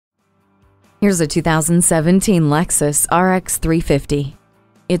Here's a 2017 Lexus RX 350.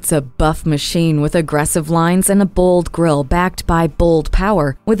 It's a buff machine with aggressive lines and a bold grille backed by bold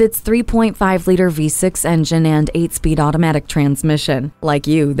power with its 3.5-liter V6 engine and 8-speed automatic transmission. Like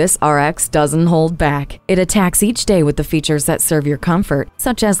you, this RX doesn't hold back. It attacks each day with the features that serve your comfort,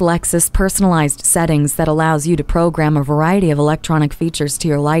 such as Lexus personalized settings that allows you to program a variety of electronic features to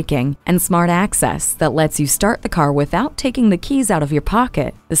your liking, and smart access that lets you start the car without taking the keys out of your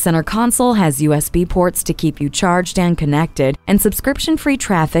pocket. The center console has USB ports to keep you charged and connected, and subscription-free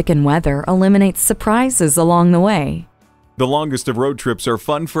traffic and weather eliminates surprises along the way. The longest of road trips are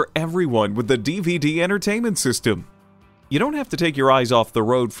fun for everyone with the DVD entertainment system. You don't have to take your eyes off the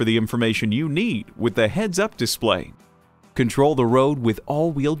road for the information you need with the heads-up display. Control the road with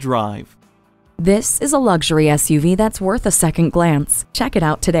all-wheel drive. This is a luxury SUV that's worth a second glance. Check it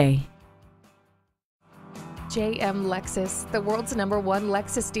out today. JM Lexus, the world's #1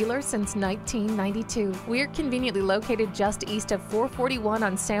 Lexus dealer since 1992. We're conveniently located just east of 441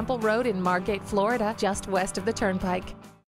 on Sample Road in Margate, Florida, just west of the Turnpike.